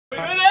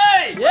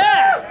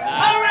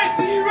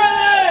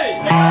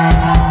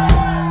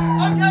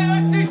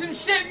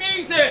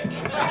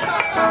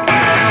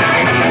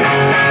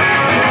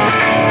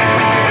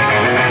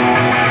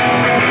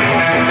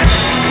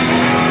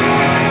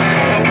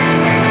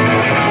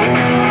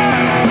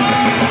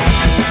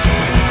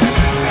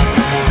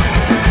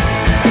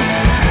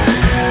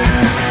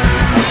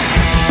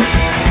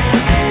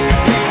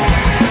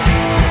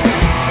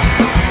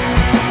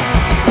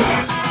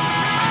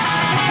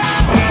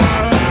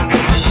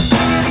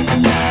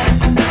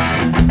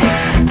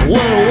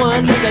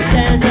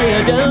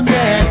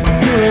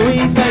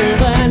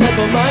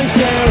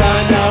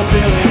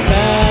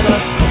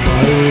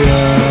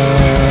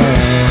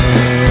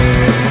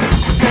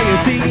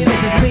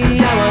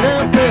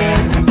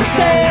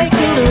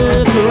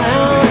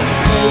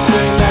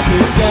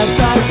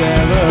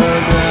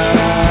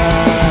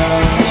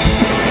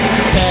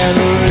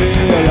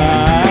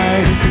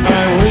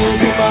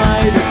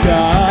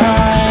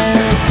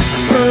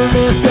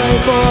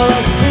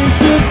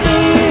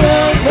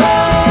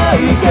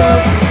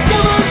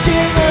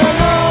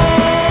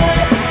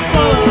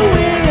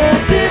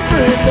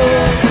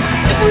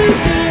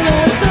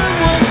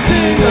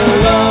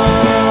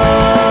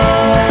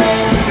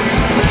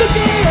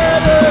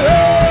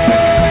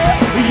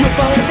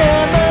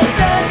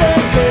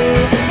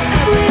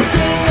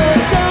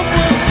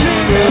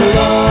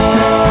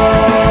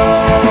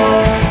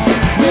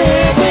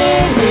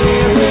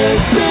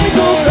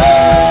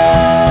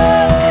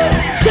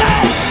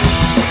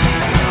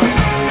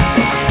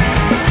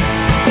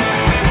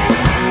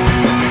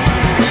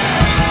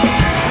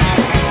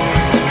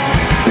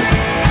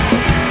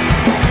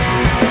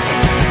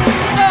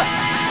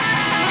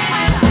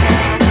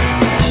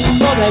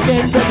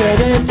again to get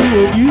into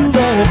a new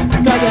verse.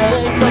 Got that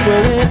ain't from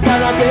within,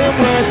 but I've been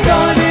worse.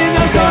 Starting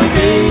as I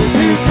need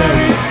to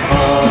carry on.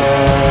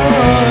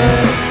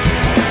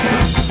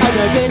 And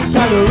again,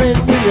 coloring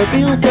me a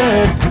feel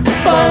first.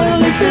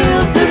 Finally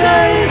feel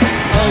today,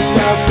 I'm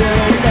not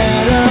feeling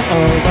better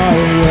on my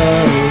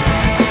own.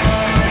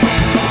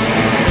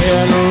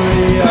 And I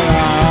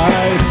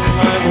realize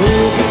I'm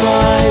losing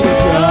my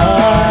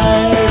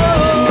disguise.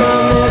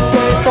 From this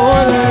day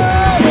forward,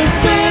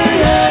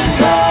 Shakespeare and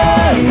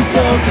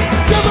myself.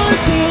 Come on,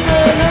 sing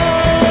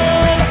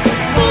along.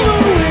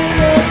 Following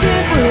a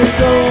different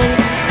song.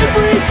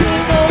 Every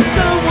single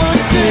someone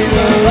sing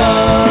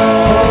along.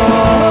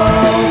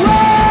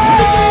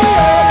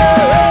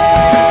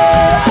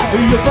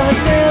 You'll find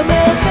them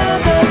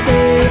another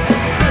day.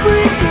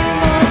 Every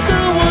single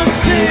someone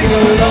sing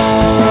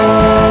along.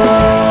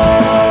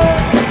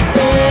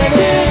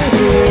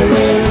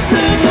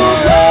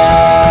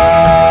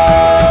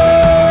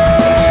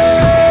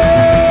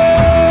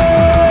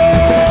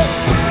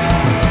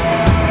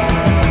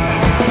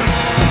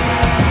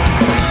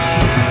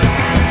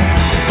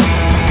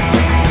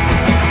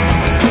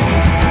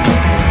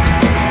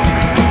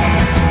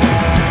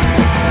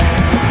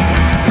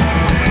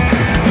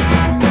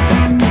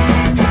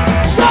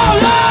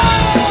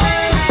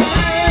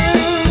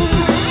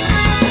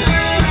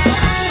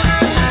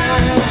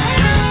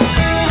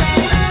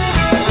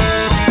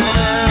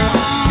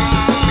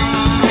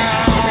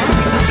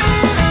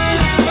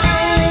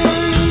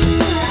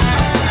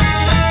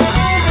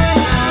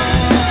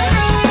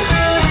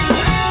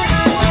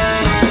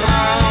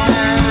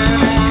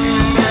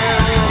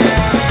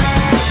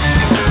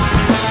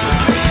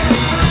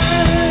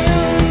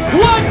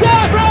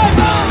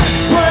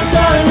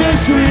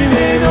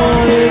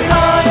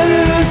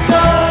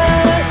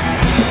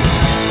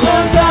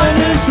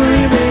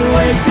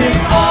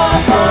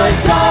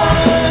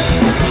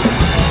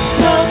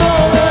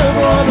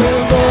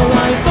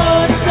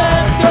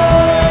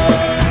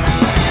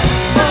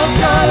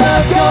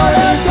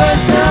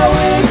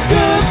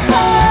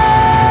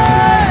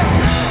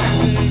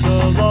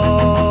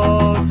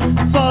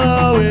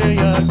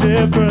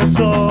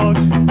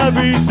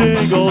 Every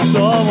single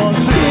someone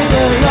sing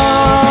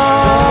along.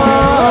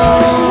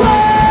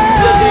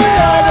 Look the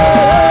other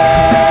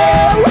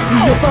way.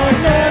 You'll find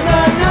them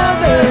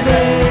another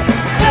day.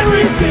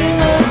 Every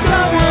single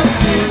someone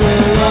sing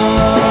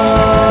along.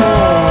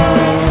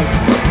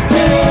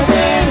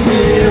 Living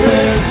here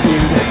and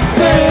singing,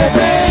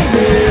 living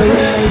here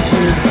and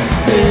singing,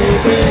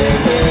 living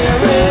here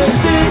every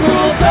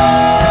single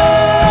time.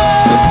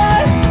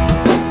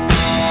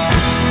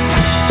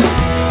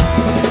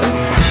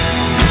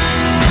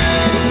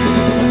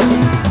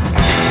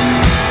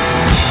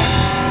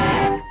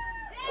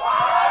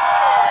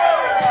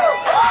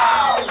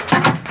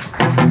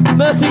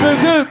 Merci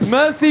beaucoup.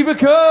 Merci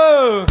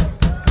beaucoup.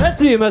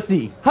 Merci,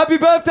 merci. Happy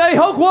birthday,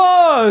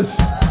 Hogwarts.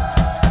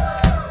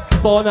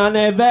 Bon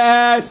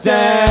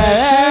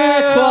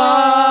anniversaire,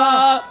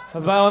 toi.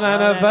 Bon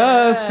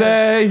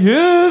anniversary.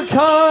 You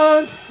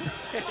can't.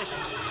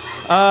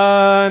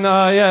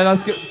 No, yeah,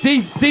 that's good.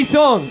 D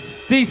songs.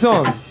 Is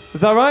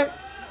that right?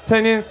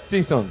 10 years,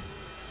 D songs.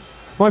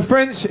 My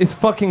French is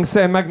fucking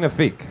c'est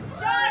magnifique.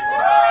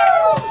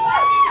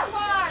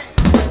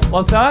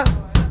 What's that?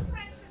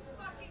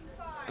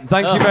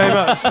 Thank you very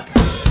much.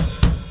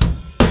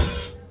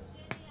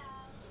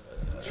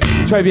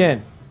 Très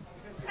bien.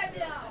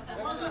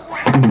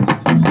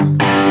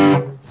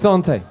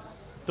 Santé.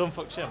 Don't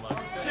fuck shit, man.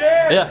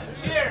 Cheers! Yeah.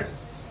 Cheers!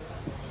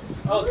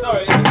 Oh,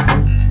 sorry.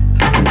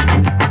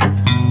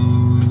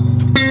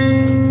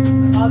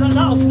 Oh,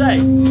 that'll stay.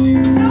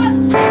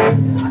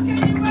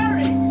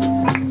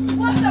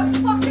 What the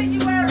fuck are you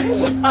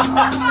wearing?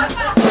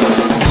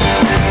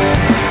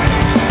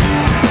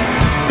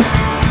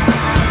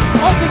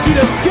 I think he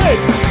looks good.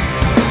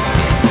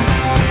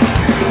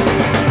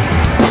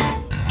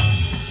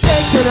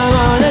 Taking I'm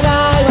on and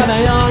I when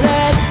I on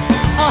it.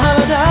 I'll have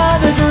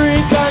another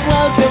drink. I'm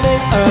welcoming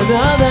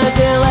another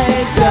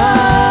delayed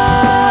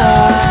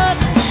start.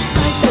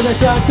 Instead of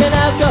drunken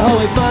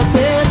alcohol is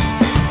mounted.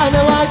 I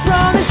know I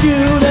promise you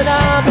that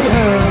I'll be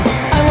home.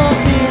 I won't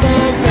be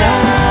there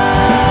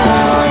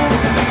now.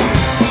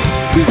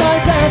 'Cause I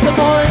pass a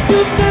point to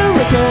no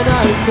return.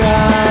 I'm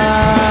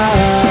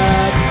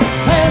proud.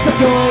 Pass a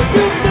joint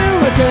to no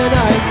return.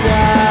 I'm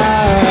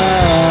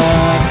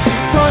proud.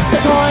 Toss the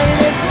coin,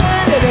 it's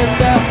landed in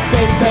the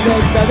bin.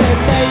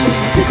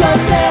 'Cause I'm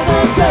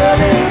never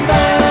turning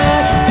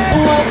back.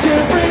 Watch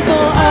your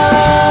wrinkle, I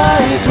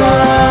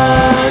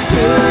try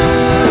too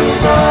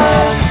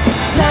much.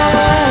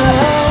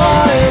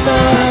 Now I'm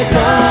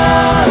over.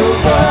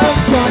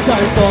 'Cause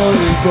I'm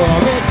falling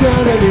from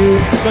eternity.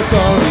 But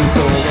sorry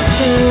for the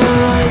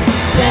sins.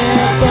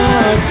 Never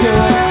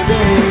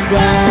turning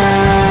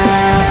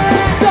back.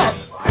 Stop!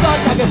 But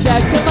like I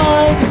said, come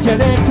on,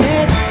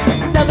 disconnected.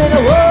 Nothing I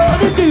want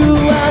to do,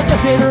 I'll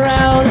just sit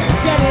around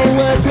getting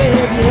worse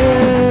with you.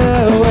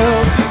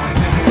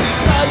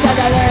 If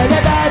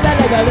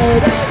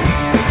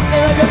I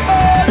get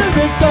all of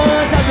it,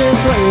 cause I'm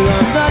just waiting,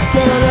 I'm not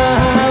gonna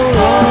have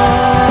long.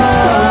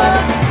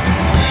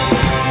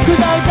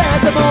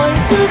 the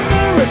point to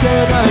no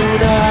return, oh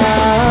no.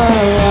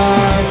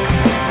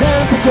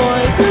 There's the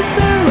joy to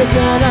no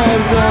return, oh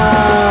no.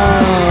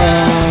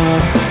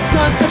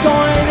 Cause the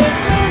coin is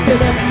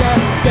bending and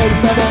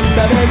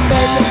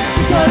bend.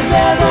 So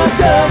never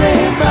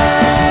turning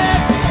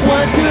back.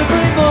 1, 2,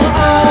 3, 4,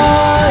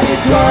 I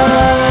try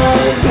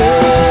to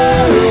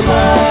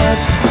run.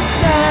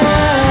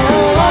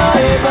 Now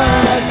I'm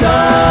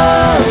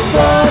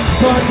comfort.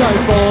 Cause I'm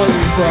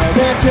falling from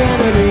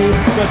eternity.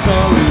 But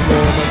sorry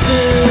for my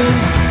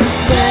sins.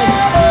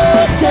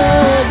 Never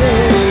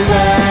turning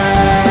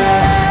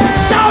back.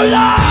 So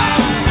long!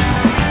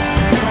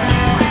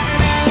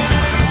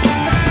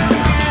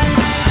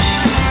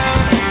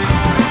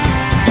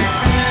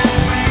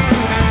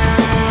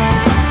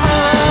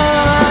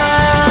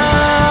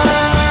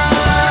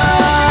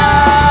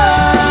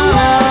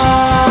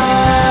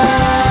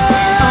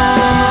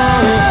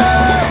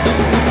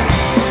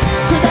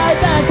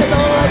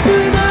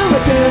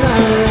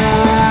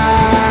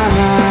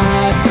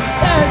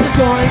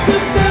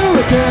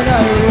 Turn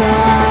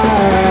around.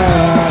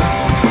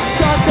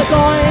 Cause the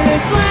coin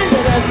is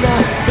landed at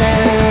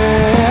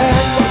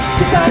nothing.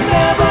 Cause I'm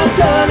never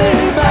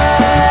turning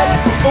back.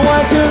 1,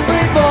 2,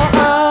 3, 4,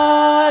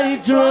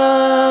 I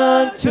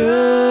drawn to.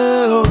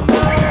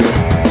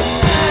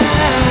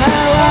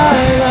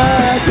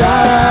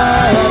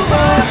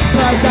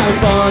 Cause I'm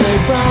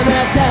falling from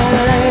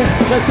eternity.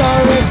 The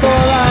sorry for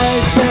I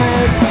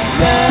said.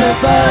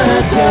 Never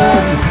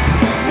turn,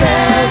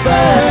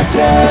 never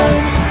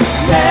turn.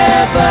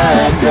 Never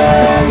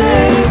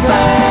turning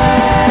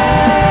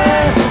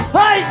back.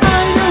 Hey, I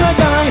know a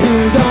guy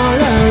who's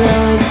all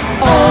alone,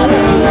 all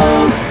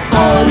alone,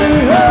 all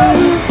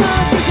alone.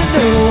 Talking to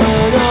no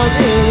one on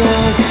his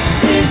own.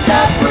 He's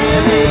not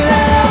breathing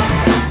out.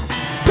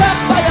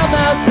 Trapped by a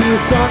mouth,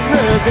 he's on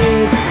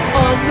repeat,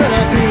 on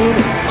repeat,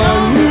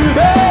 on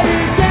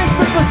repeat.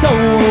 Desperate for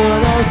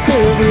someone else to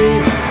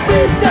be.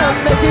 Please stop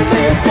making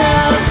me a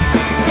sound.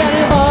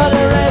 Getting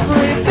harder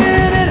every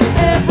minute,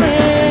 every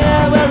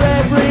hour,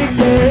 every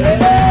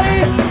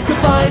day. To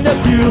find a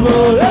few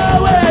more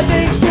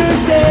things to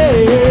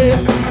say.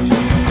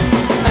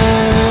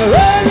 And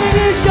running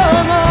is your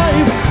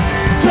life,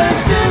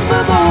 drenched in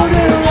the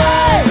morning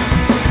light.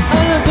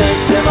 I'm a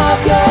victim of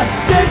your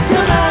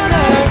victim and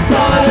I'm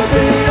tired of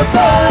being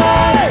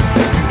polite.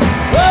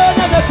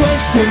 Another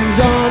question's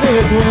on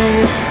its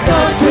way,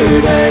 not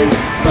today,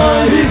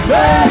 but he's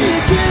ready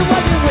to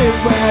walk with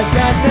words,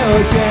 got no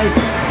shame.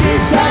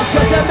 He's just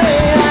shut me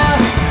out.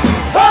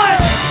 Hey!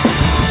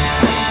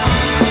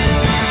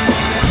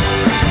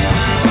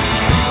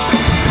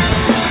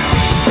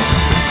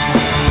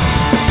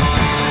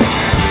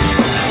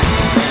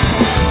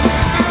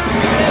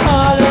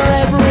 Harder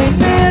every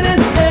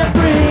minute,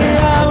 every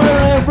hour,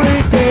 every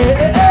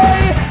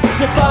day.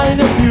 To find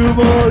a few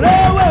more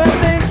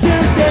things to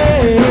say.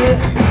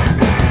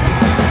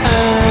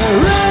 And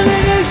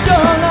running is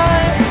your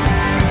life,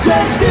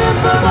 dressed in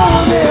the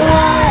morning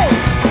light.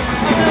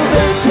 I'm a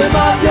victim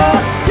of your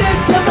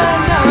dictum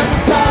and I'm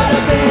tired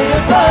of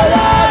being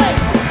polite.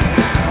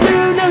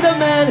 You know the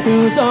man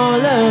who's all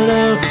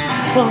alone,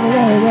 all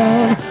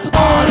alone,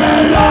 all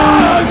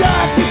alone.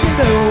 Just keeping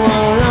the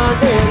one on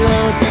his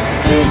own.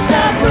 He's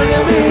not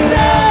bringing me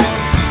down.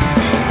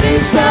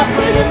 He's not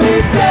bringing me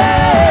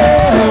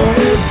down.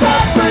 He's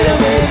not bringing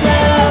me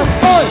down.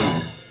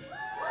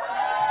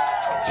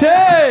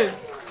 Cheers!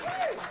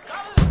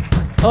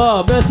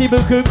 Oh, merci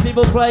beaucoup, s'il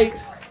vous plaît.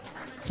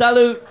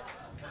 Salut.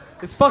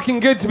 It's fucking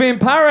good to be in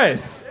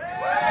Paris.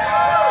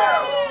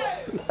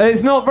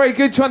 It's not very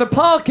good trying to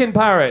park in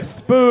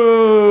Paris.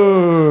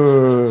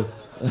 Boo!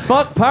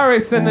 Fuck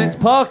Paris and its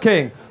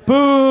parking.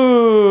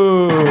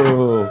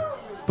 Boo!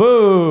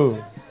 Boo!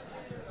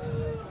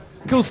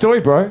 Cool story,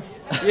 bro.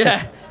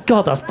 Yeah.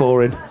 God, that's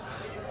boring.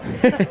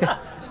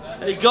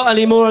 You got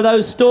any more of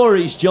those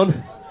stories,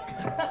 John?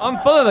 I'm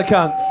full of the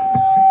cunts.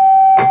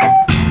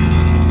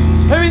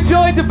 Who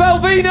enjoyed the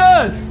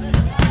Velvenas?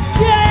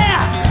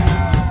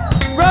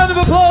 Yeah! Round of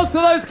applause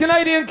for those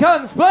Canadian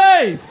cunts,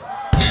 please!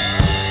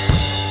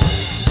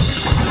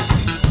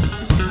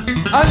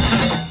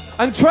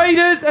 And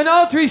traders and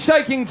arteries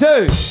shaking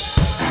too.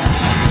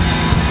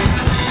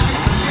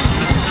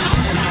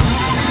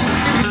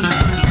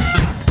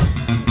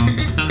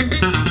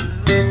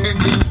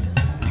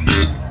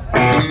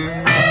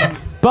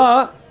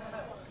 But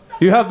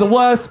you have the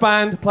worst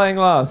band playing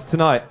last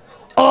tonight.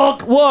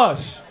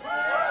 Wash.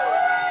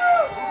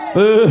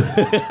 Boo.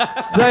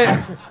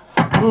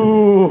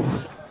 Ooh.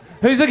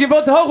 Who's looking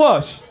forward to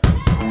Hogwash?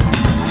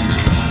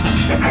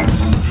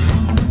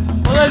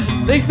 Well,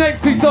 these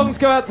next two songs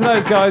go out to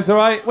those guys, all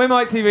right? We're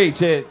Mike TV.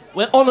 Cheers.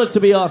 We're honoured to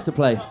be asked to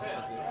play. This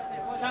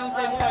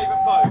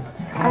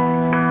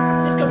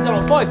comes out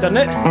on 5, doesn't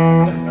it?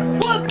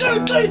 1,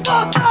 2, 3,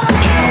 4, 5!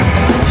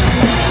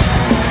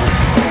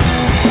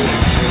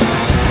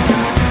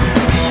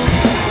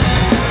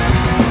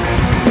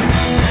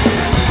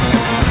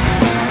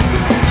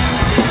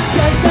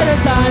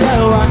 Time I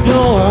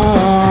wonder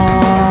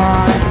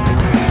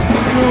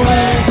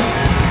away.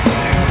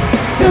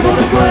 Step on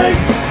the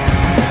brakes.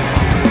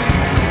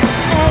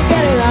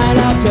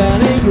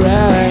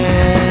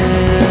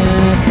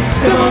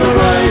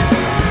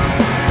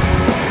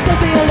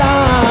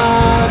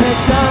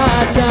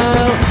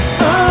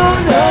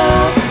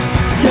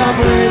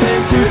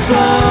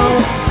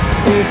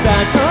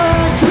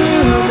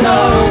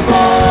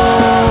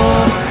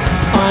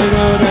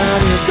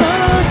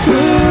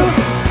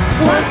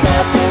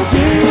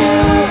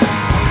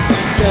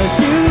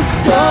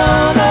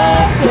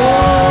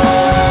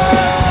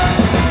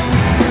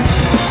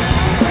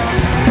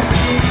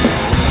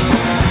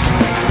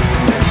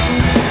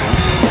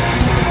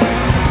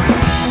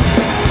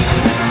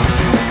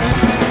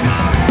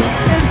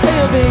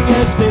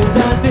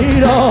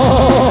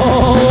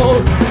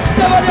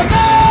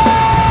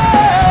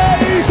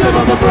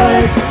 step on the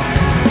brakes.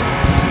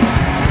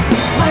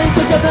 I ain't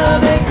pushing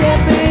them and get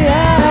me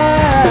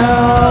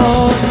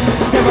out.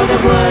 Step on the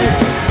brake.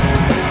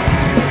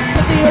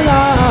 Set the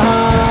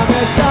alarm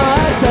and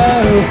start so.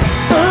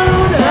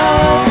 Oh no,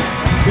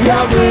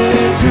 you're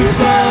moving too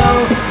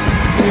slow.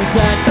 Is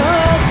that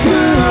not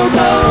true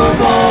no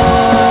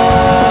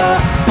more?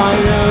 I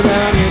know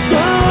that it's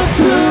not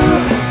true.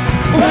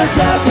 What's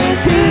happening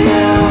to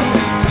you?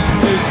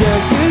 It's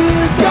just you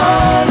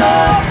gonna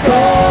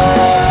go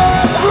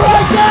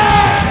right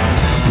there.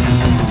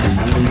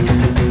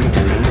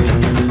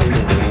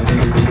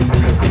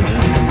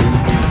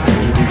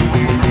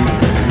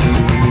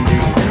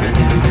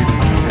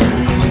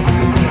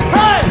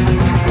 Hey!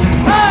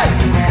 Hey!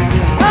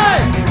 Hey!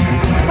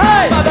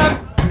 Hey! Ba-bam!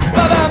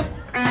 Ba-bam!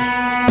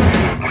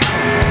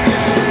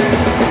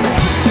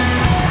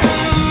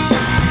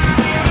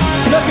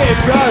 Look at it,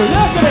 bro!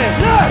 Look at it!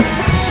 Look!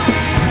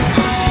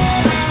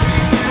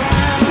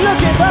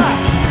 Look at that!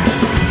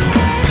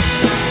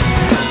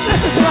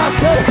 Listen to that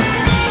still!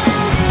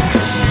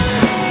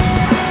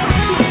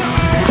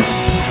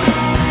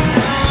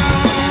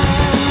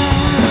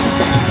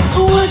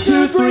 1,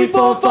 2, 3,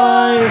 4, 5.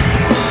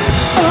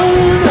 Oh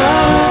no,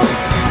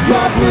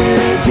 you're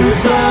breathing too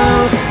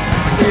slow.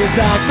 Is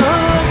that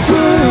not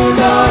true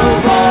no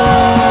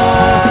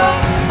more?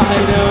 I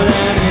know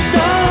that it's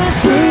not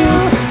true.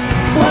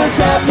 What's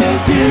happening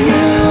to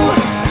you?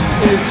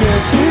 It's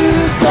just you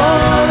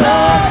gonna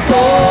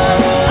go.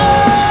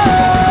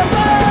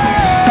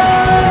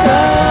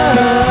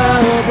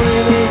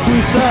 Breathing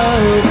too slow.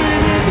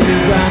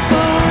 Is that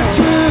not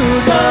true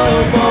no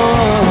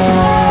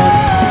more?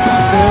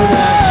 I know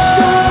that's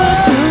not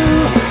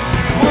true.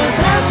 What's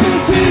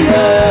happening to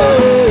you?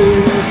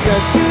 It's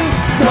just you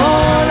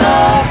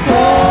gonna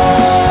go.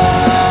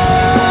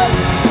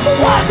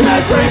 1, 2,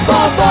 3,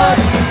 4,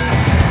 5.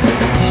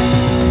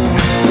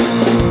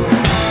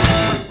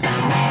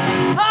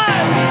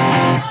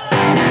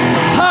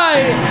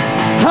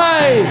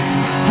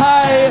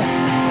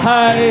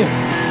 Hey,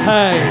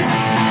 hey,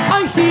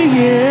 I see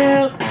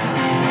you.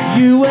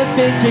 You were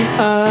thinking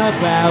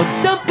about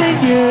something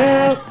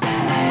new.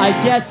 I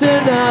guess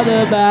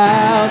another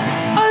bout.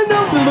 I'm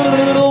a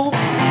little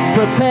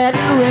prepared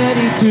and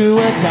ready to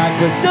attack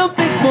for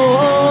something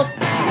small.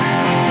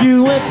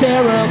 You were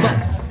terrible.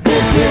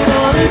 Missing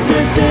all the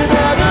distance,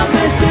 I'm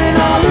missing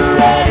all the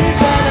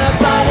rage. And I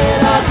find it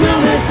hard to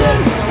listen.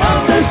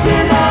 I'm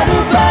missing all the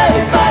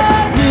vibe. But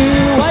you,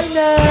 I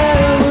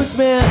know, was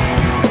missed.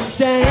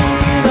 Saying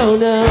oh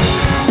no,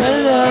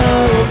 hello,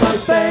 my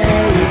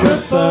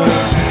favorite phone.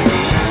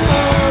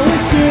 Oh,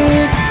 it's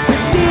good to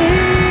see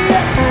you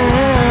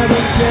have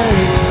a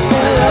change.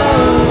 Hello,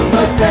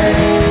 my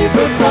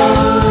favorite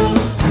phone.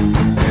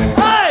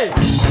 Hey!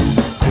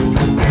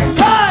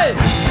 Hey!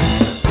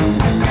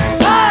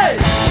 Hey!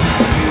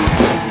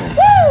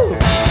 Woo!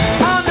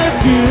 I'm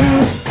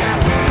abused,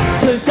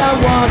 'cause I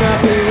wanna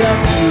be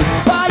abused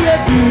by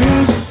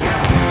abuse.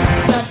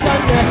 That's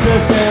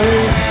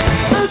unnecessary.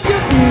 I'm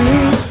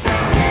confused.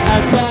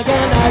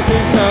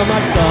 Antagonizing so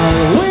much fun.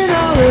 Win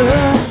or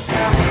lose,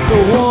 the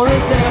war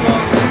is never.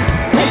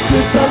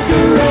 Hatreds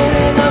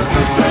underrated, I'm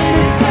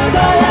frustrated, 'cause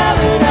I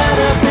haven't had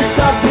enough since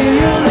I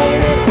feel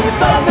elated. If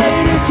I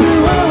made it to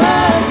a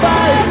land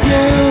by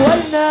you, I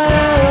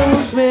know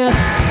who's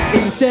missed.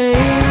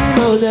 Insane,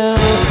 oh no.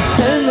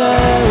 Hello,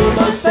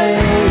 my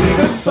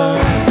favorite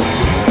phone.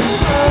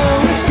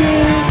 Oh, it's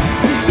good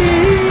to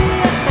see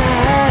you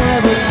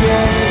have a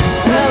change.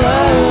 Hello,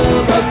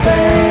 my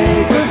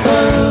favorite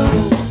phone.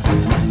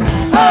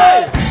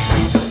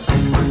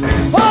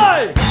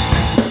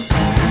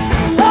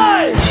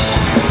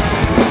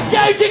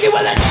 Jiggy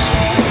with it!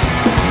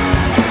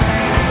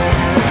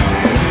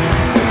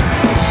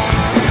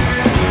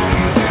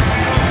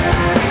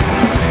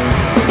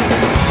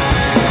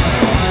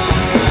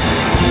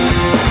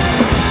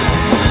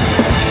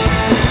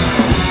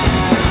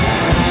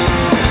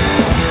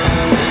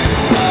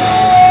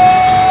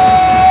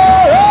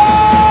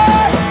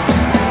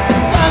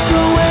 That's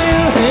the way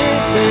you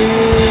hit me.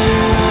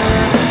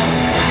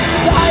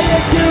 I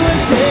didn't do a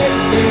shit,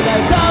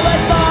 that's all I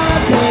thought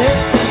I'd take.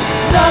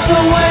 That's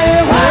the way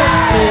you hit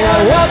me. I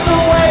walk the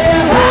way you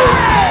hit.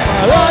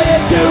 All you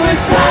do is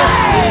slap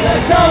me.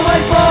 That's all my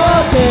fault.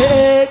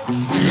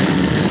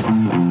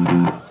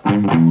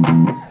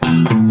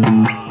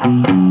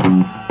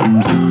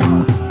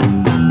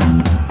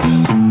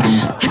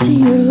 I see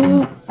you.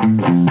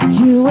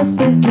 You were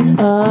thinking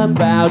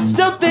about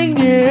something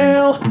new.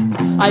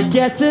 I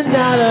guess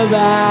another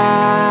about.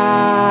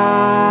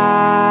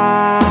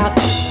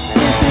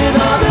 Missing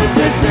all the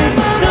distance,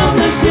 no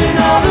missing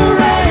all the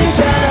range,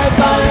 and I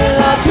find it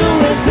hard to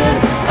listen.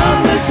 I'm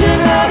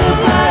missing out of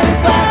life,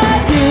 but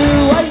you,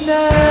 I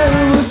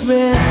know, was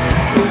meant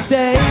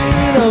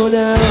insane. Oh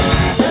no,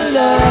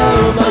 hello,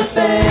 my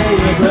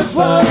favorite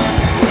phone.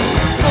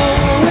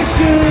 Oh, it's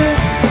good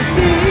to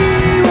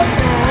see what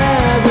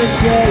happened,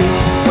 Jay.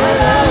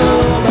 Hello,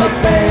 my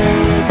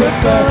favorite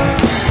phone.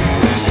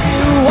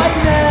 You, I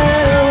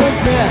know, was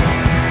meant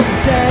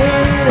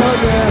insane. Oh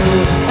no.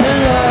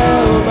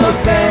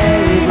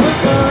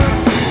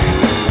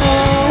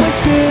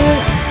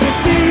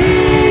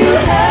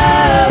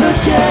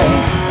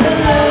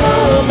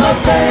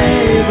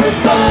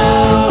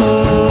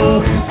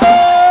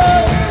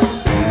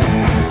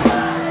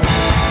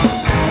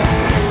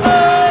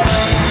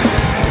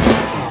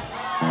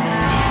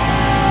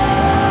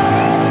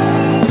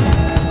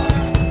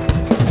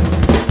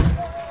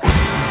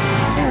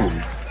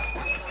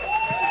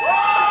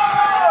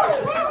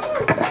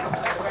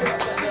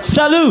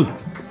 Salut!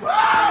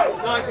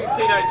 90s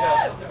teenager.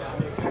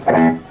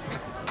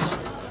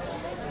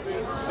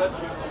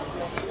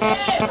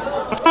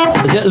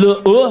 Is it le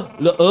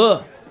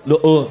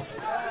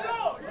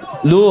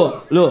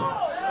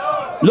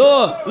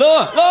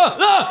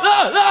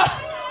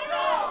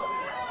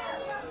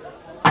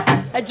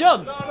Hey,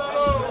 John.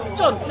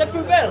 John, le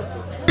plus belle.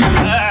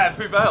 Ah,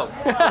 plus belle.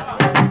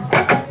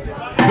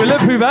 Le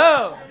plus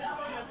belle.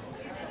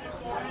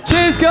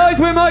 Cheers, guys.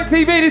 We're Mike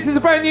TV. This is a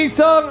brand new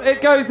song.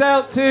 It goes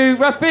out to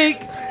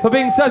Rafiq for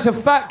being such a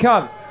fat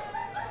cunt.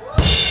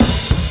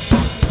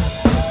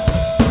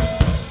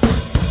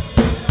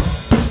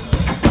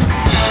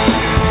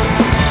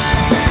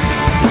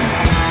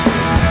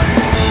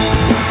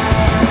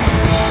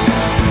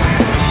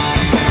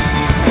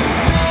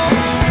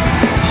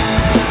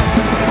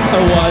 I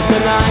was a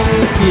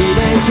 90s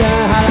teenager,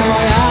 had all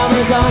my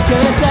albums on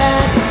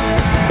cassette.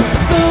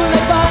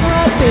 Bootleg fun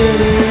rock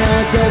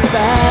videos of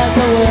bands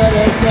I would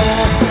have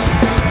said.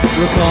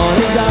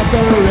 Recordings of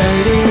the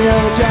radio,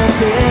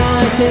 jumping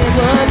listening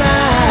to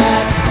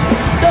that.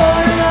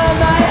 Throwing on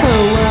my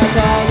homework,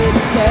 all it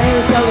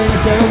takes to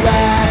listen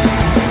back.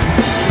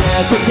 The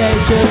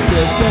education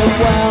system,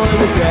 well, it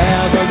was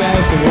never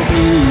meant for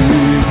me.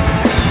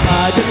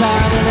 I just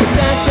had an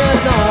extensive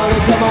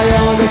knowledge of my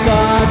own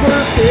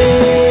discography.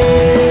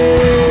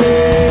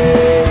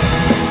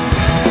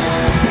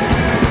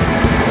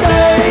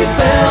 They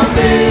found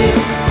me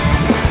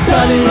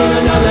studying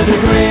another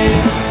degree.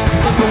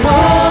 Of the 1,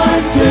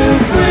 2,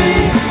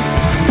 3,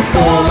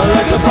 all the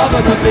legs above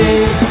the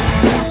beats.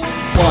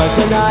 Was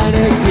a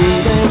 90s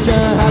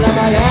teenager, had all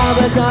my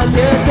albums on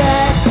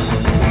cassette.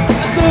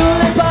 A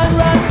bootleg fun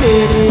rock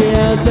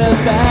videos of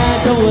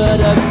bands I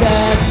would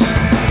obsess.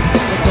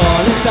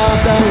 Calling off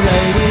the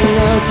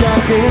radio,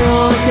 jumping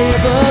on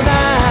simple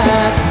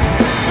back.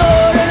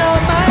 Loading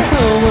up my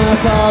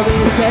homework, all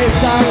these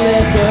tapes I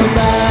listen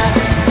back.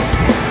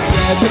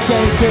 The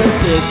education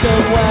system,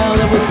 well,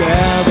 it was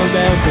never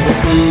meant for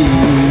me.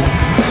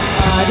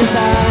 I just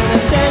had an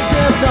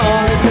extensive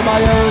knowledge of my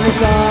own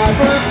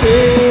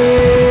discography.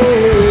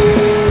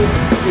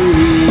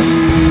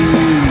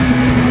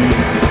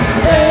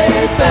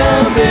 They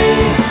found me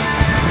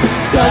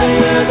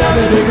studying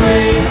another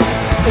degree.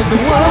 In the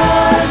 1,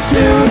 2,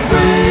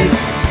 3,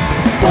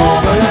 all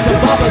the legs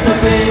above the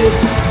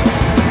beats.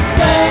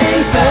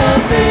 They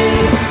found me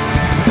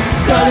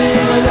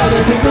studying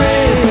another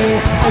degree.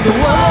 In the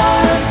 1,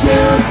 2,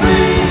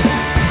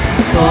 3,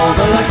 all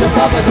the legs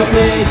above the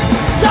beats.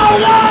 So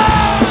long!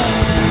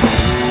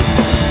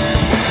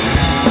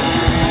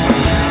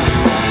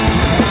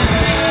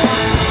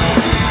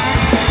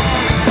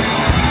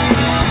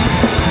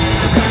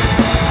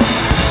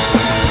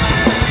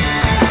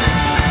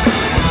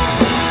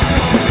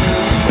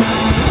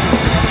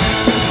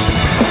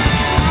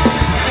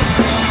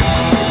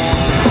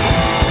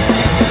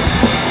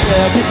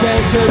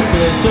 Education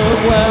system,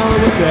 well, it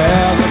was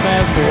never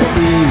meant for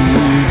me.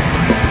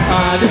 I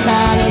just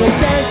had an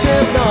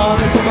extensive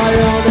knowledge of my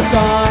own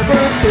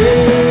discography.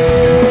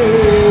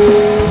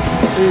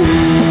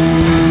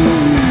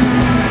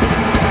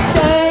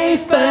 They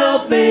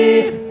felt me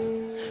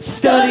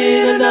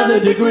studying another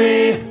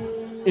degree.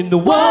 In the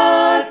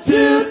 1,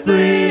 2,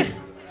 3,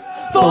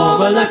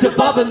 form a lecture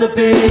pop in the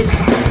beats.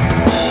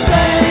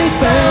 They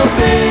felt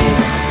me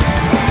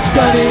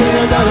studying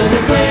another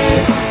degree.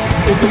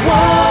 In the 1,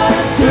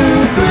 2,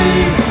 3,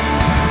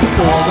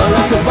 all the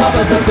lights above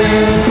the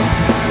beat.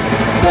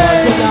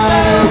 Was a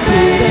 90s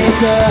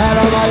teenager, had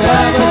all my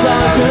albums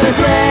on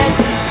cassette.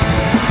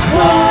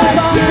 1,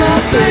 2,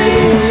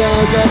 3,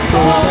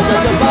 all the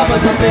lights above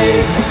the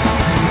beat.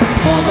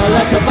 All the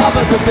lights above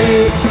the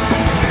beat.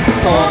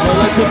 All the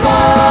lights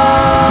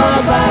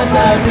above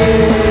the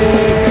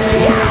beat.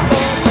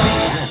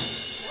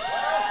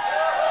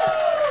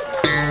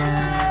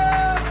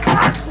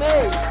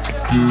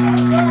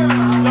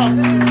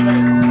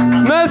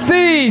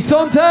 Merci,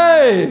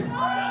 Santé!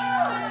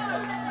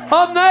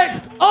 Up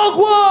next,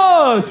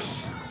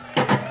 Ogwash!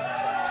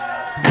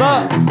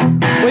 But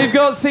we've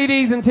got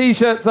CDs and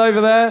t-shirts over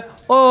there,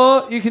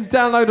 or you can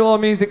download all our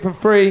music for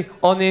free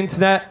on the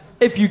internet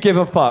if you give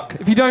a fuck.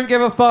 If you don't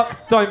give a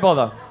fuck, don't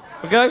bother.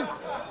 Okay?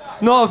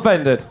 Not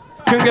offended.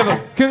 Couldn't give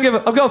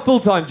a, I've got a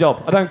full-time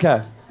job, I don't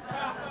care.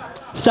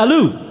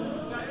 Salut!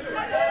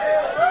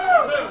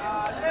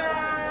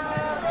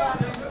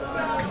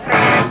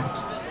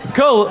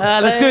 Cool,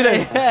 let's do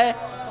this.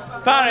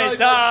 Paris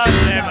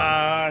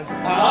Saint-Germain.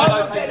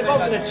 I'm getting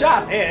involved in the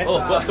chat here.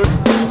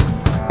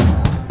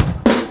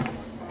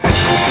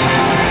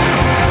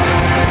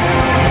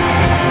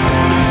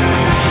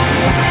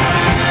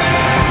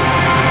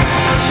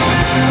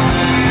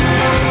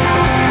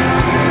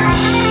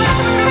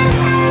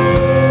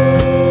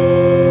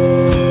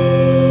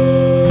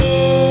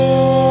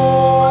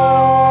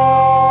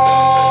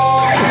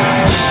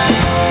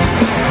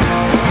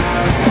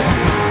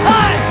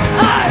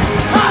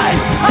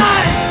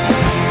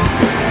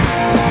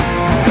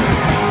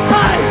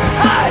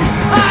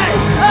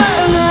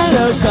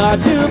 Start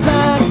to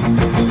pack,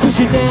 'cause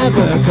you're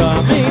never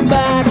coming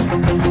back.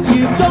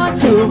 You've gone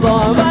too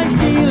far by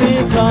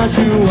stealing, cause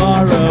you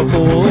are a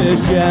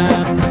foolish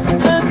chap.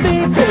 And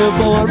thinking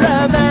for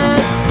a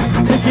man,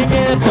 thinking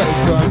it was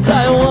from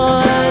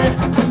Taiwan.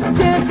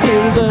 This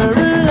is the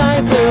real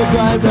life of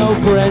crime, no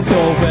friends,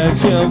 no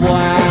friendship,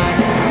 why?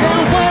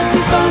 And what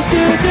you supposed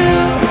to do?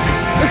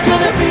 It's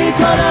gonna be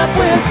caught up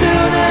with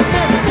soon, and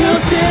then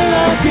you'll still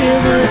a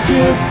giver to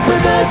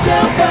with a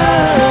temper.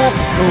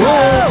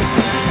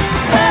 Whoa!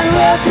 Bad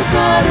luck is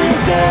not his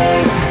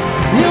day.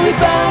 He'll be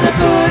bound to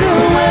put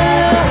away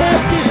a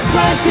hefty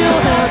price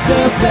you'll have to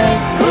pay.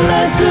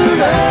 Lesson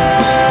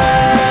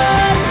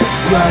learned.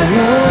 Right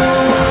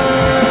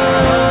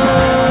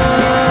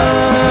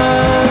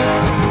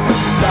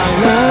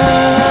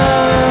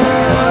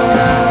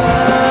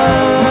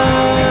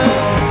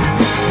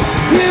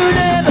You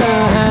never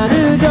had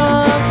a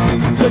job,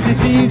 'cause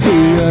it's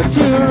easier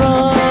to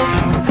run.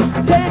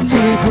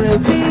 Plenty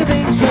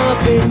relieving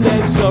shopping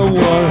makes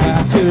someone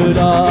have to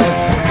love.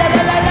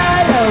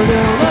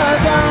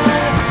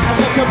 I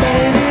got your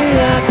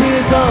maniac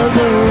is on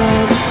the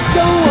run.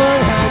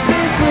 Someone help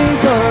me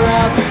please, or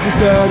else he's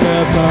gonna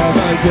come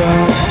and go.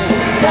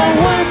 Now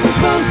what's he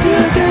supposed to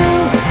do?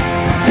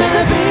 It's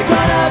gonna be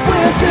caught up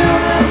with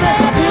soon, and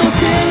then he'll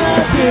sing a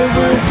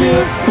different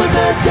tune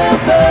with a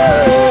temper.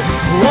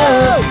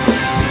 Whoa!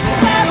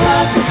 Bad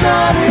luck is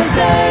not his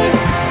name.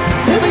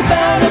 He'll be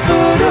bound to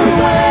put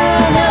away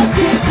a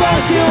hefty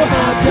price you'll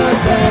have to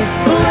pay.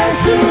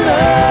 Lesson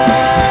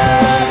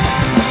learned.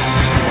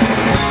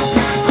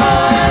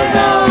 I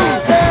know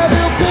that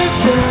the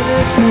picture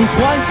is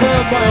like the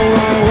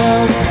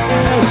world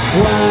is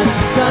one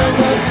kind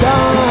of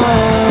dawn.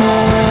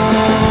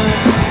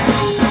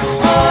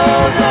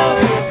 Oh no,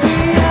 we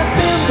have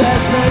been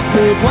best mates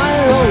for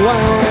quite a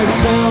while, and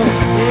so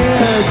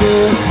yeah,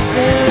 good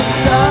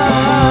inside.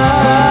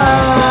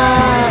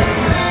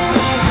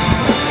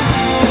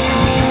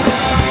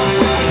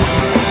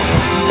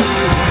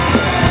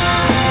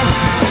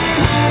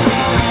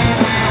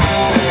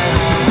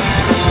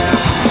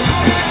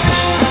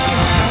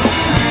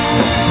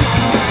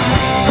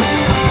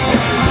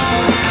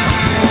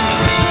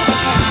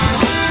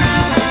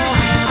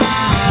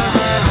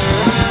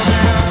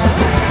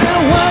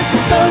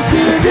 Supposed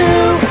to do,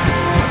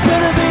 it's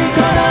gonna be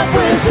caught up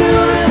with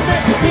soon, and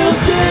then you'll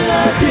sing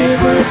a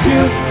different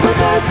tune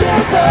with a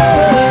temper.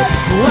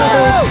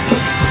 Whoa!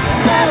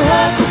 That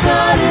luck is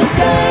not his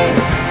day.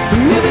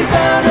 You'll be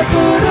bound to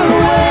put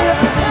away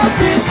a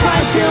big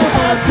price you'll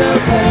have to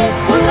pay.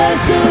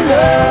 Unless you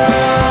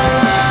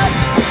learn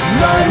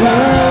my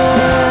love,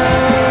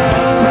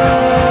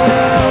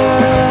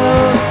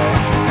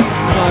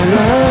 my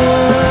love.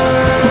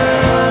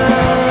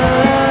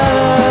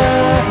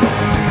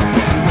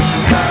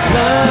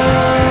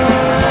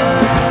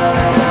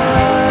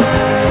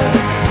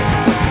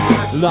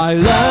 I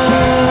love.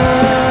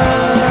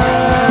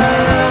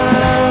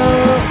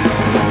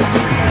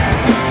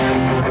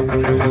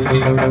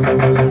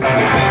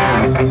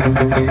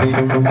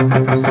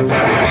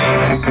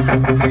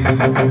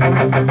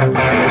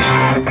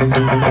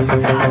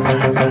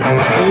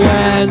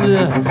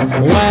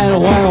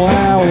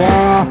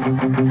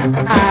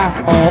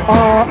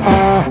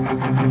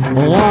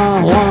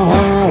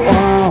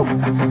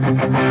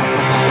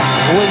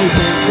 When you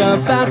think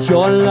about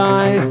your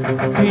life,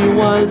 do you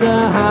wonder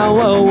how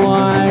or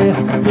why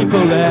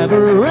people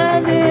ever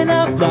ending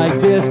up like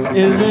this?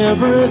 Is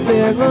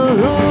everything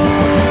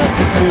alone?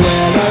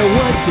 When I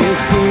was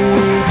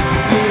 16,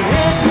 the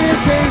answer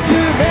came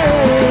to me.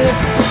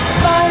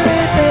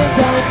 Finally think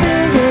I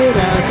figured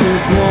out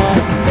just what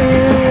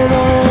it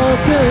all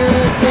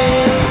could be.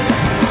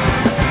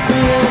 The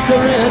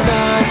answer is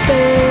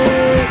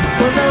nothing,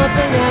 or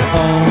nothing at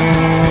all.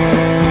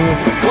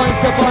 One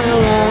step on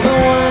another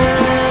one.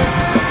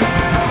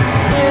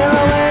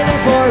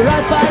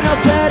 Right final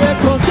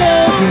critical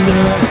game.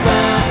 Look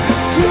back,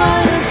 try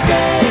to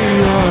stay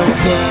on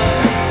track.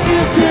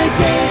 It's a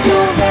game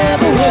you'll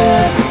never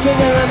win. Can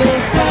never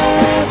make that.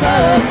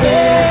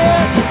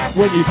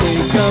 When you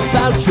think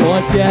about your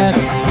death,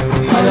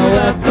 on the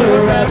left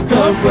or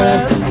after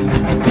breath,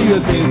 do you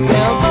think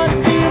there must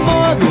be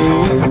more than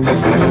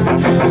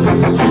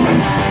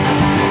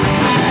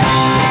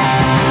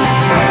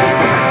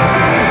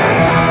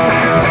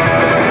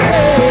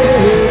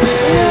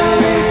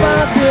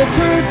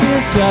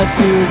just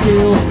to do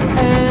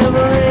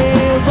every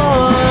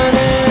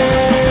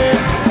morning.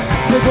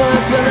 The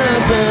question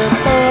is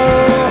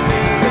simple,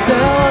 it's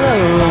not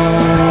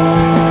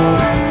alone.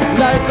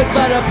 Life is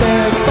but a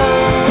pimple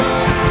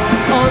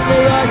on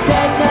the other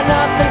side, and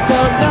nothing, so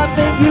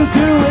nothing you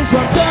do is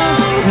wrong.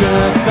 Don't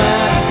look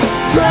back,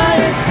 try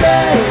and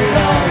stay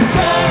on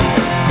track.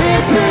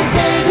 It's a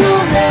game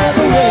you'll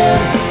never win,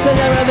 but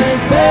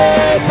everything's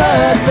paper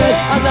thin.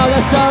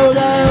 Another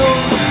solo.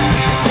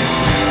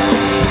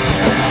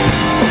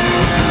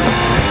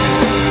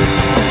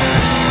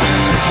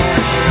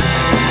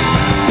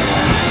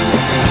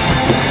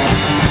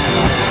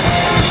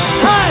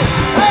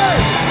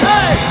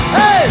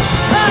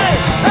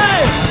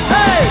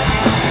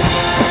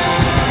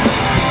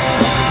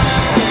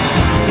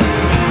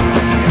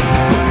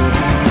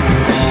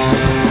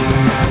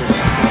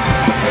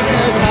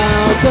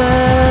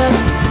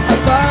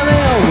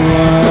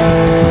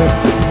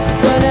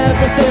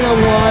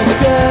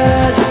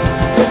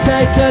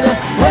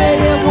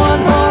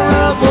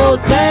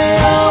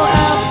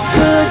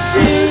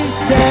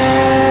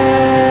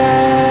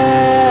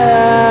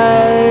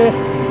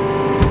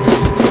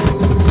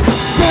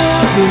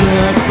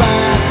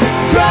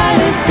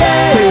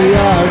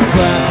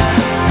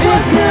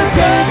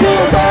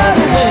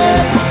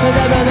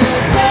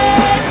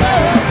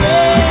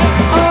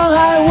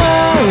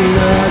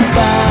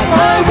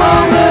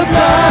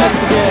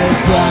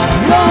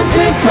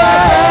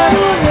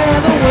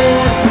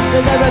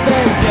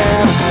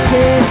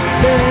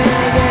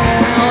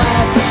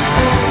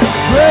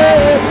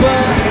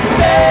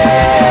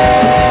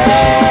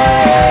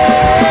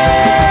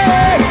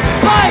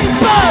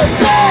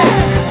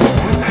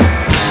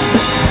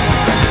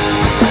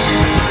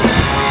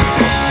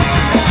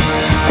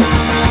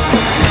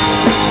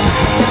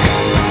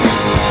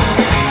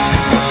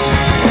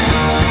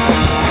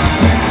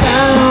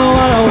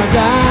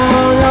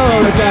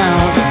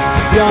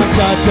 You're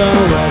such a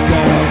wet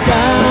girl.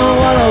 Down,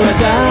 all the way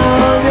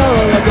down, you're all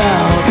the way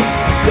down.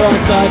 You're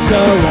such a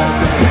wet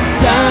girl.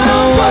 Down,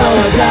 all the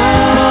way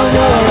down,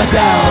 you're all the way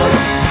down.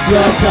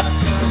 You're such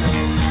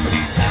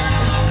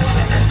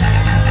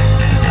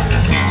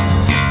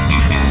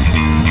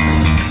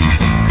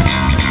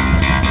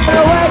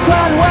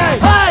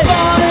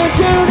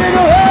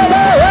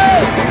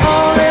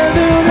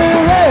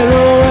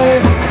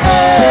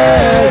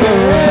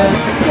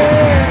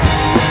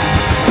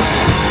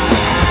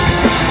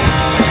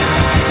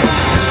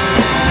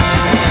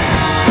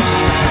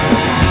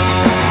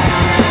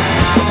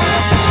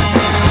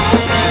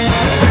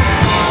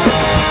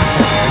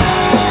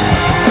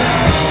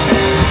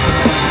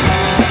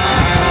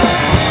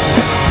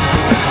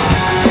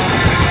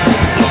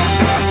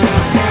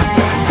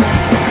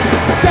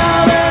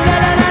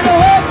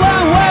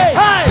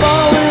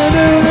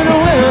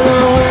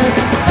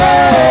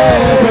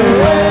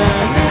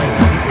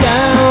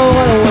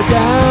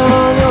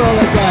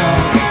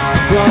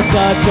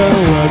such a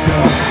wet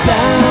girl.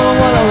 Down, all the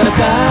way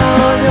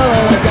down, you're all the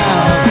way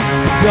down.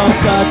 You're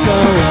such a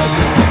wet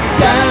girl.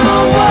 Down,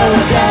 all the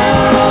way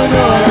down,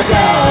 you're all the way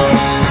down.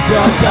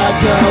 You're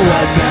such a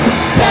wet girl.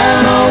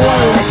 Down, all the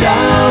way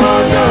down, you're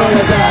all the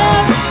way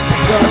down.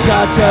 You're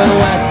such a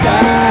wet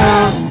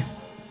girl.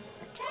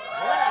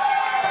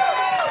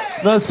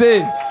 Merci.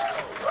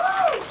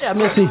 Yeah,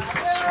 merci.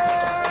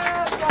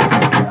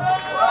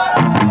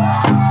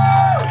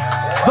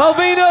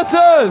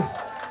 Valvinosers!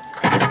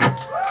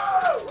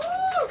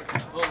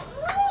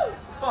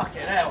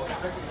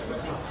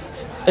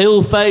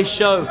 Ill face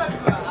show.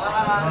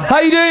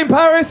 How you doing,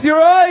 Paris? You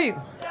alright?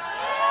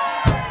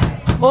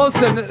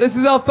 Awesome. This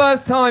is our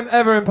first time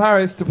ever in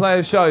Paris to play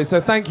a show,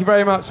 so thank you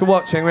very much for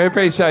watching. We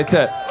appreciate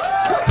it.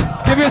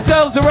 Give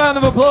yourselves a round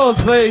of applause,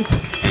 please.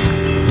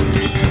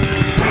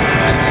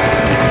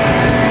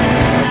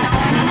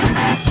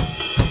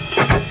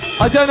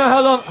 I don't know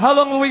how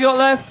long have we got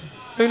left?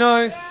 Who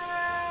knows?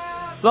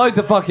 Loads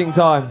of fucking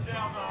time.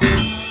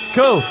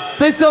 Cool.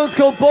 This song's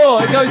called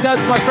Bore. It goes out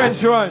to my friend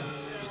Sharon.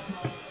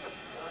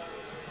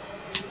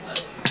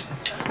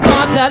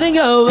 I'm planning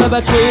over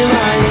between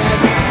my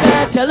ears.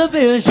 That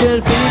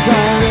television feeds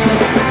on it.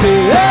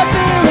 Fear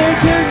feeling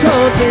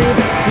controls me.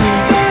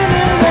 Even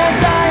in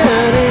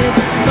anxiety.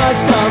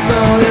 Must stop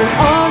knowing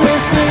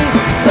honestly.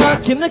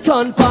 Stuck in the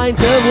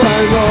confines of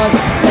one road.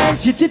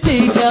 Attention to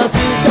details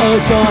is so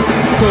short.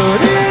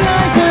 Burning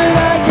eyes that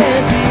I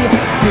can't see.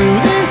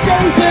 Through these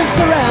days that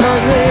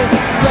surround me.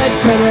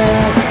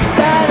 Yesterday,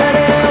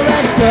 Saturday,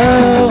 let's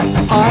go.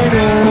 I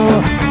know.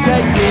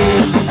 Take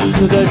me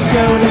to the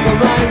show, never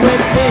mind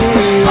with me.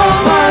 On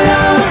my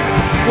own,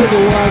 with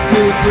a 1, 2,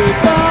 3,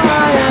 4,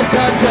 I am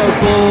such a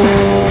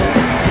fool.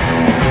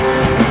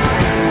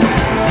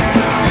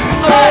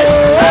 Hey,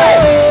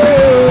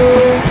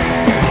 hey.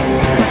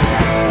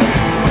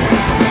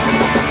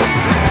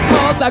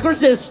 All back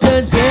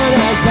resistance in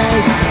his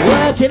face.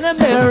 Work in the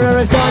mirror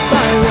is not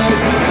my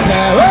race.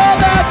 Carol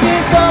back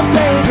is some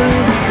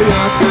daydream.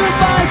 Beyond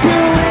goodbye to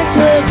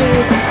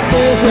intervene.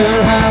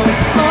 Isn't how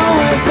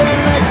always been.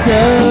 Let's go.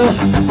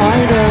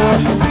 I know.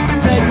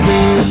 Take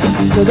me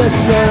to the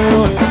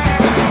show.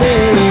 Me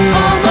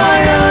on my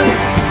own.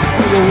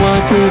 With a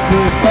 1, 2,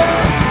 3, 4.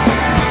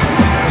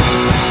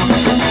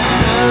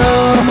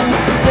 Now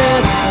is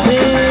this the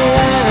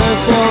end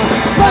for?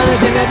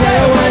 Running the day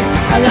away.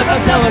 I left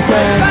myself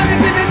away.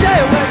 Running the day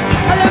away.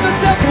 I left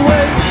myself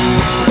away.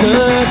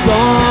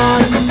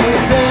 Goodbye.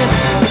 Is this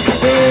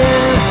the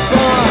end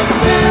for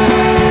me?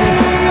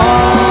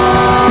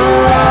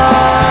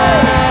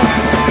 Alright.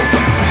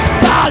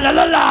 La la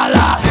la la.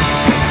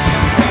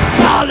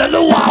 La la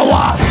la wah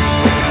wah.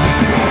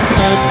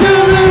 A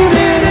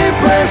deluded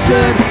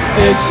impression.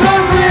 It's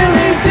not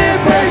really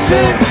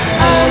depression.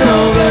 An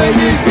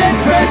overused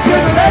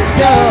expression. Let's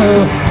go.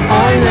 I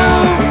know.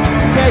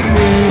 Take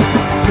me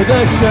to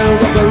the show.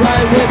 Never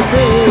ride with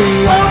me.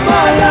 On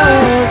my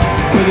own.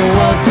 With a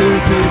 1, 2, 3,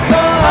 4. I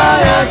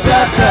am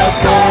such a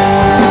fool.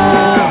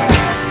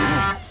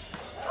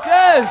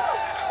 Cheers!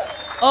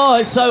 Oh,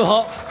 it's so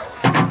hot.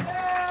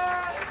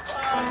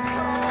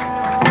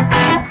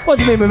 What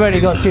do you mean we've only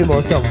got 2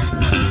 more songs?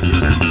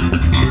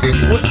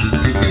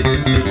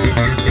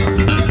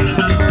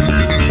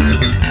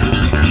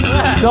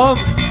 Dom!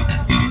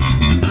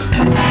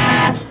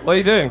 What are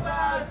you doing?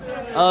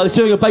 I was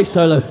doing a bass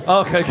solo.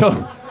 Okay, cool.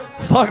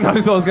 Fuck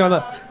knows what was going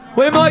on.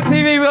 We're Mike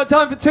TV. We've got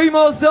time for 2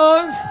 more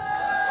songs.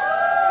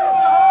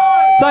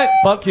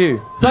 Fuck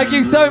you. Thank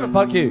you so much.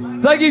 Fuck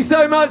you. Thank you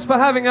so much for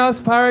having us,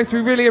 Paris.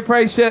 We really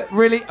appreciate.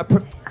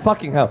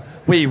 Fucking hell.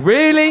 We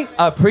really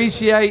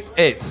appreciate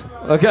it.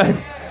 Okay.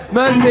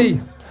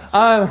 Merci.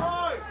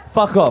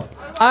 Fuck off.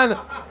 And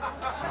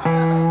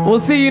we'll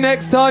see you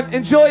next time.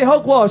 Enjoy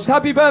Hogwash.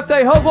 Happy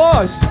birthday,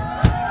 Hogwash.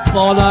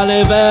 Bon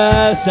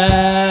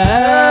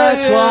anniversaire,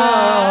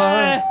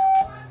 toi.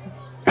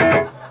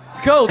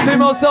 Cool. 2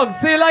 more songs.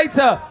 See you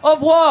later. Au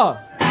revoir.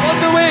 On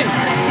the wing.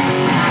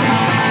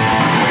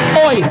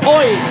 Oi,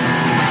 oi.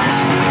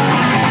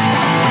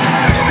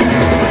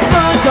 I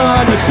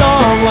got a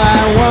song where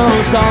I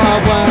won't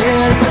stop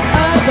playing. I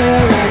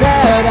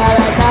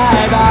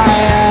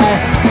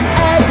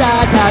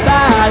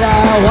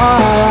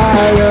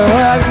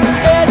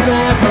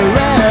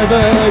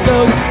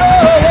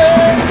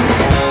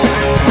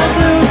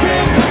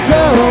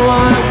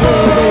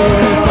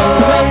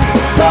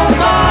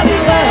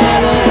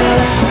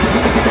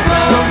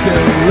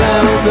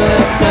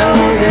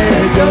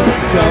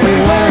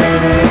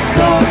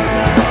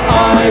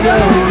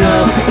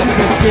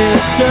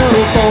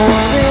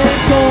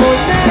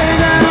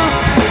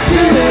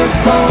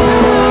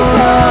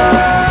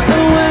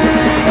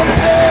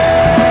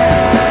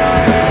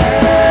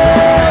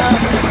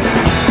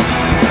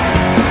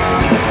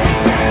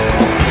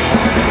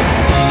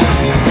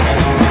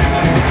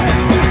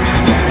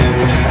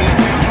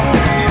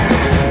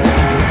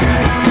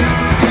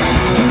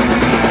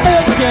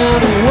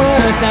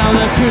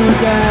the tunes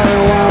get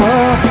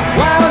wilder,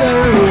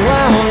 wilder,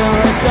 wilder,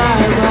 it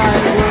shines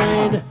like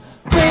rain.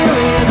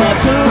 Feeling the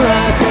true,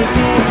 I can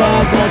keep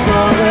up the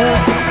stronger.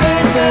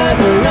 It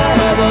never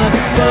ever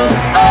goes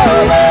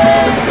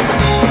away.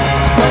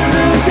 I'm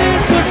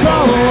losing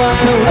control,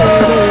 I'm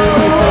living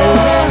the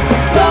station.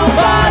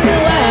 Somebody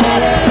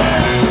let it.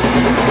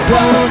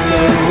 Round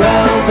and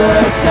round the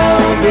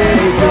sound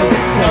it goes.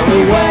 Tell me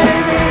when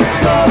it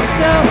stops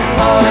now,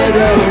 I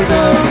don't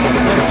know.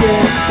 Let's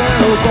get so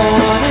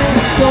gone and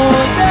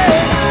gone there.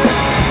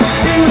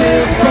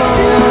 Beautiful,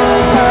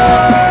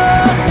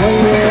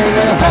 waiting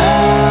to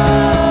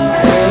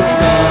have it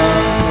start.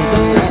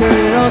 Make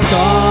it all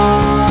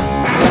start.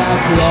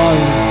 That's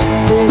right,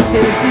 this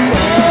is the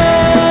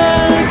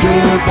end.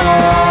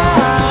 Goodbye.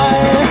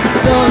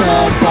 Don't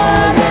have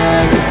fun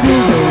and the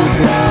speed goes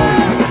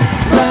round.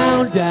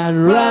 Round and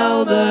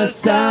round the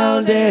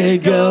sound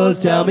it goes.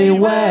 Tell me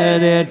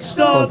when it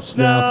stops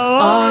now,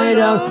 I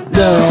don't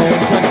know.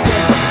 Just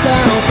get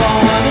down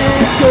on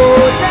it,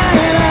 good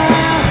night,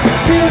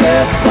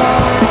 beautiful.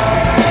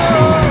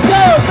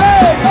 Go,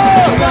 babe,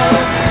 oh,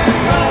 round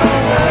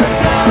the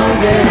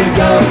sound it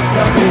goes.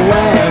 Tell me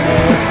when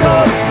it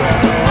stops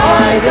now,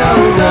 I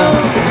don't know.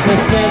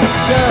 Just get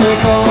down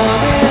on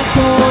it,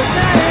 good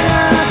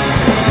night,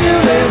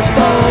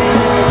 beautiful.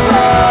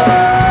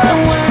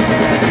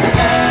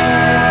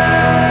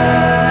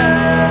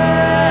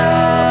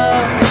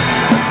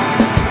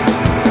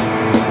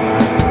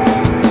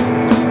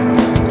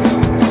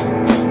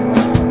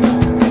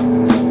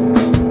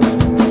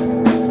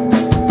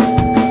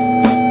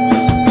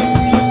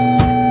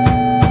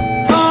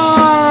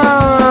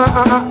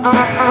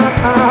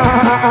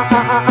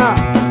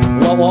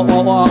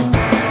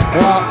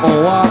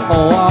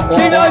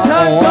 Keep those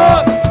hands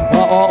up!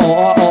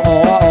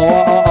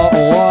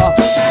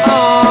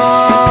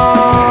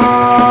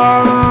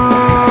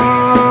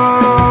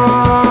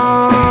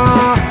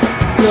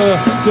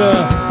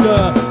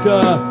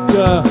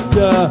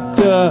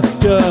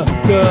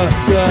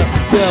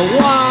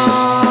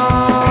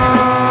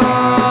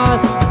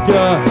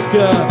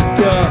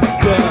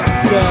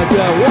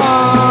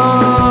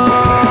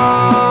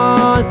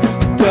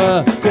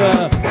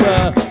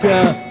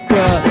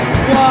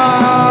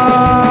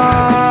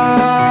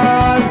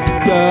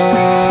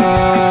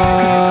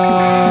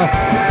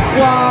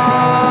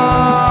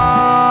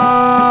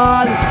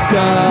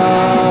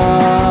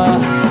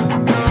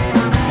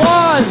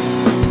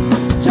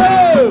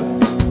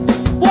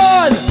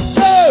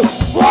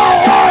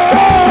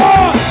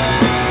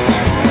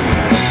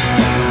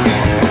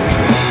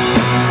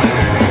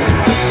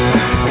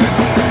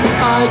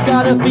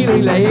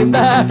 Feeling laying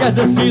back at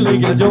the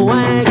ceiling at your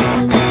wang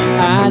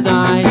at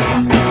night.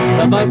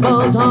 But my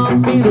bones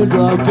heart feeling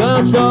drunk,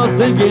 can't stop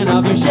thinking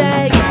of you.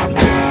 Shake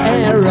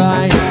it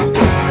right.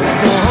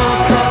 Let your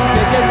heart pump,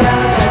 take it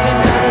down, shake it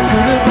down into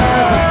the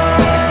ground.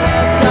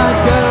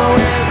 Starts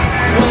going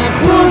when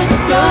push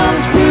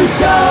comes to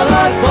shove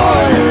like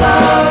boy in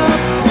love.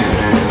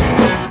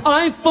 I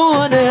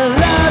fall in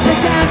love, it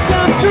can't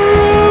come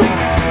true.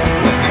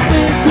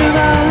 Because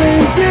I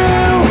leave you.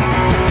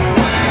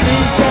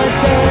 Just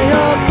say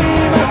you'll be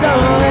my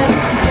darling.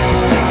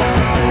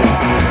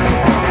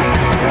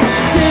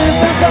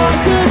 Difficult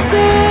to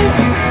see,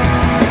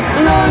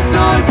 like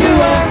not you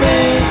and me.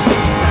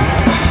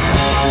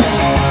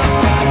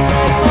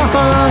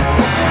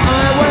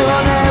 I will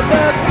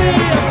never be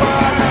a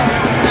partner.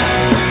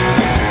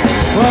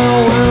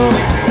 Well.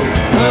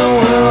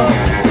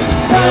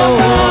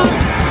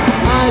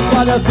 I've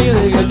got a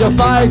feeling in your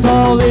face,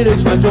 all leading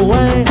straight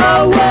away.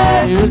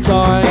 In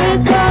time.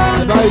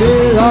 I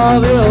did all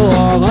the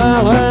long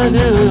and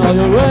on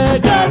your way.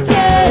 Got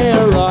it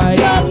right.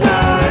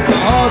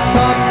 Hold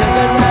up, take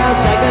it down,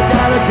 shake it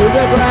down to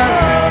the ground.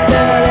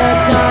 Get it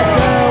starts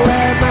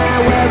going my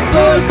way.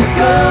 First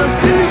goes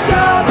to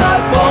shop, I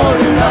fall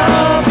in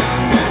love.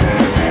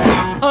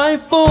 I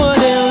fall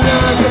in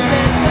love with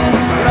it.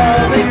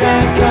 Love it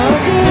can come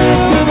to.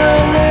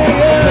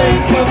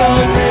 Think of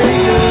only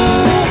you.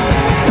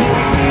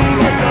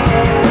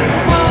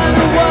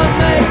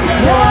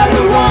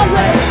 What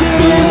makes you?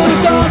 We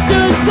got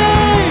to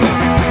sing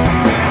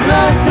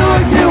like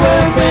not you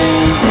and me.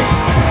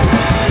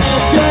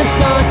 It's just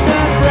not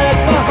that break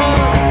my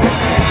heart.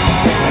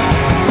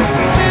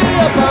 Be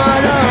a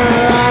partner.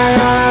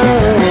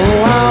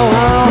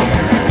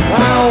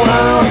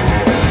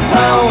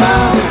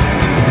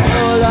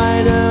 All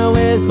I know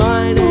is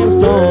my name's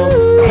Tom.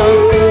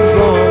 Something's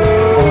wrong.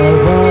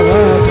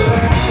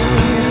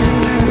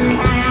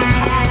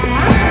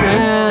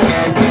 Can't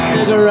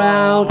figure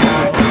out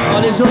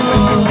what is wrong.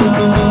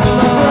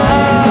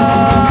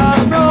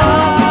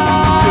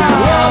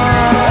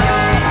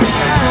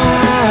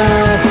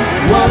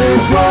 What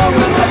is wrong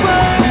with my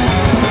brain?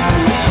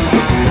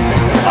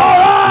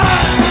 Alright!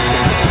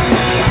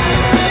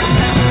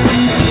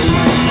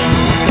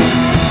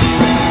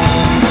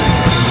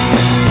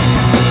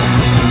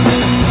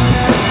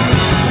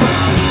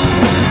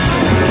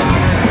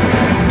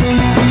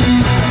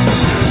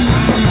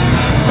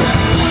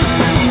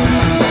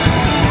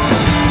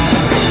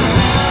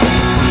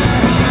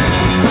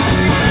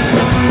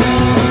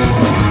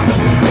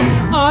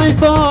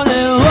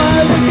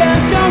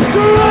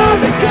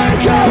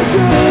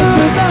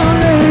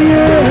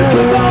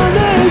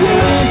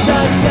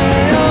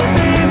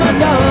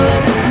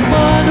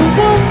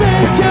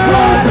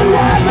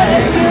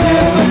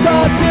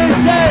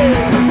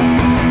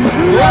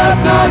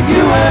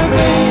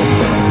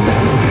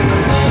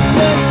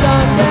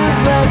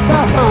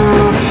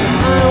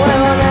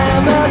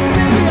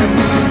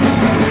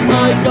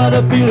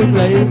 got a feeling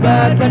laying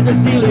back at the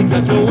ceiling,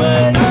 got your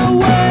way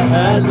away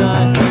at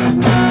night.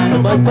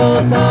 And my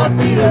pulse heart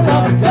beat a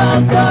top,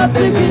 can't stop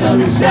thinking of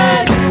your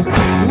shit.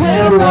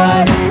 We're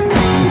right.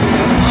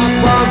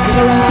 I'm walking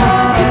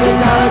around,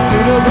 taking out to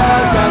the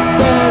rush. I've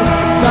been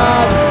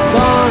tried,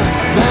 gone,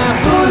 man,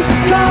 push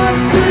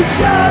comes to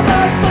shove,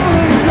 I'm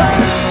falling in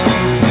love.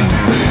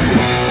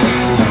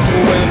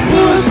 When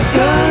push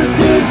comes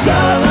to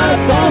shove, I'm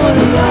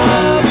falling in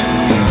love.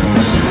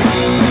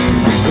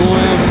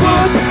 When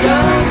push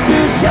comes to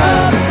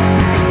shove,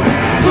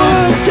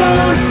 push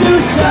comes to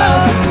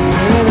shove,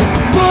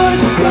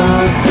 push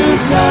comes to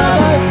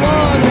shove, I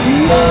wanna be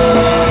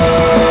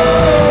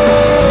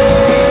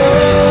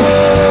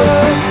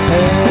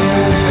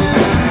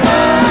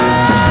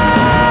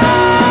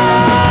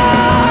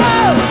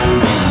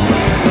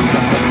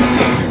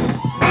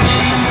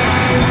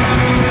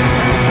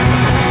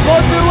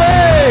On the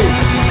way!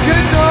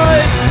 Good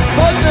night!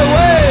 On the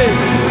way!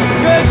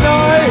 Good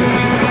night!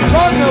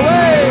 On the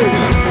way!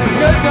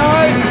 Good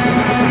night!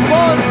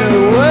 On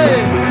the way!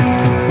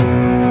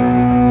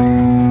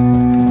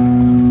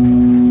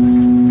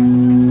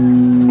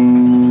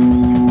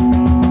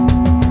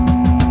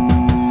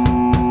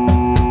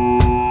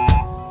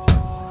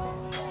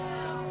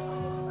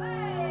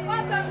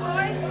 What the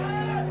boys?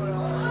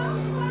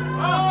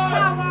 Oh,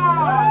 come on!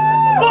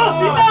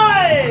 49!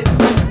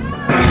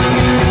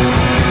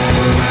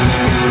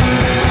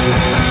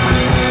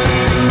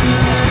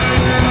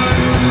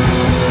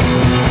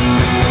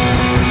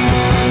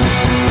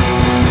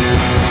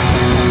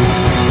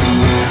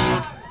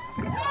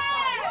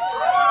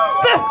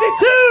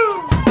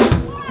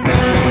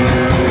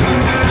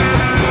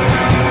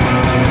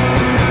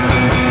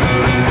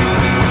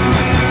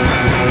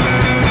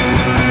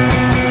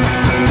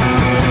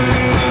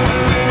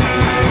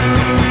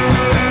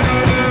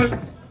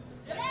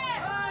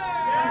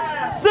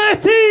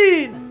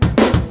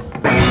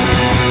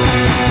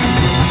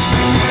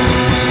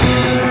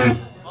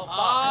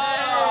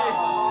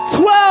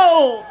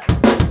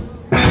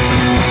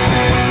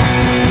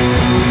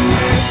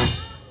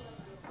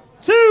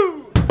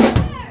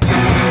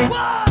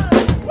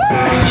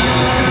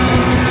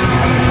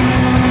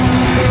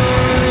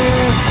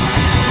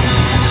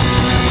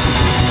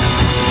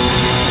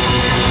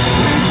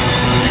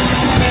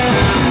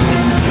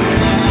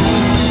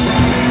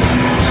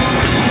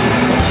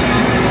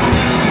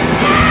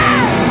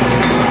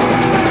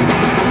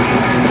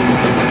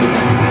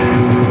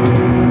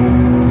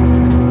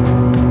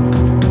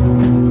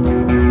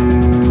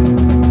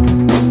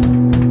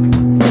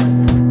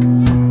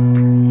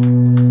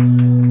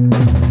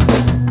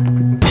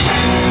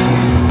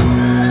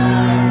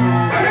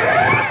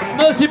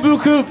 Merci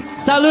beaucoup.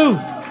 Salut.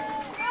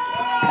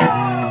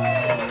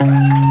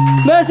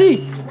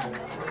 Merci.